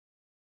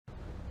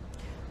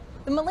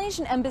The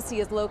Malaysian Embassy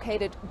is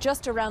located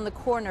just around the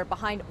corner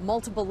behind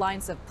multiple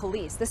lines of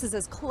police. This is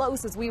as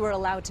close as we were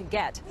allowed to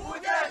get.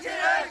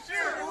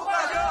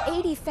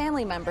 80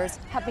 family members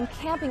have been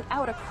camping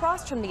out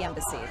across from the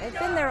embassy. They've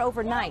been there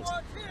overnight.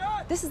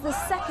 This is the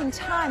second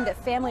time that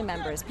family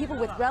members, people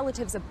with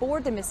relatives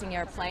aboard the missing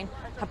airplane,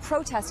 have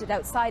protested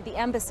outside the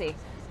embassy.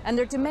 And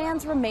their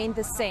demands remain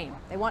the same.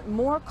 They want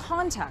more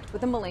contact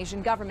with the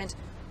Malaysian government,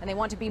 and they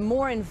want to be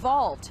more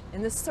involved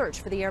in the search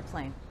for the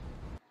airplane.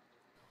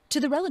 To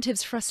the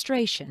relatives'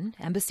 frustration,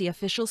 embassy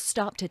officials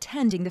stopped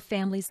attending the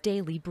family's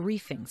daily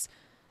briefings,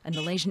 and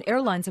Malaysian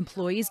Airlines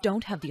employees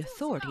don't have the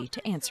authority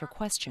to answer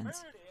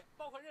questions.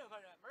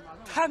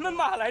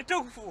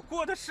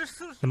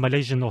 The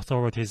Malaysian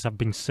authorities have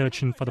been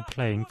searching for the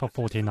plane for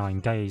 49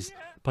 days,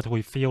 but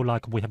we feel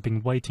like we have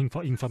been waiting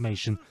for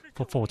information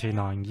for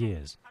 49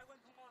 years.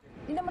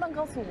 你能不能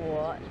告诉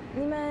我，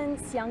你们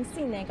相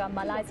信那个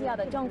马来西亚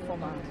的政府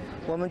吗？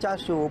 We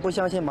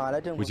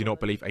do not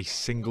believe a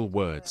single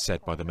word said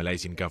by the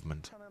Malaysian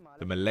government.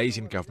 The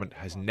Malaysian government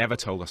has never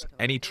told us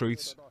any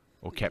truths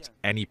or kept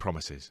any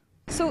promises.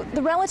 So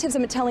the relatives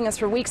have been telling us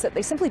for weeks that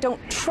they simply don't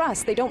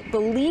trust, they don't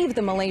believe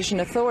the Malaysian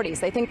authorities.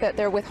 They think that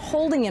they're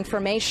withholding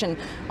information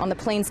on the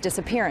plane's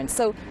disappearance.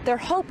 So their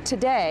hope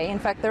today, in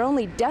fact their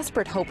only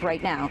desperate hope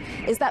right now,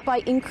 is that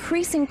by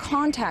increasing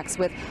contacts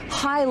with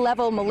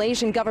high-level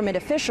Malaysian government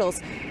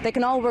officials, they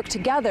can all work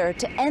together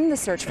to end the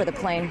search for the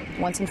plane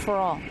once and for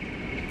all.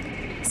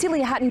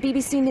 Celia Hatton,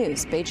 BBC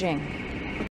News, Beijing.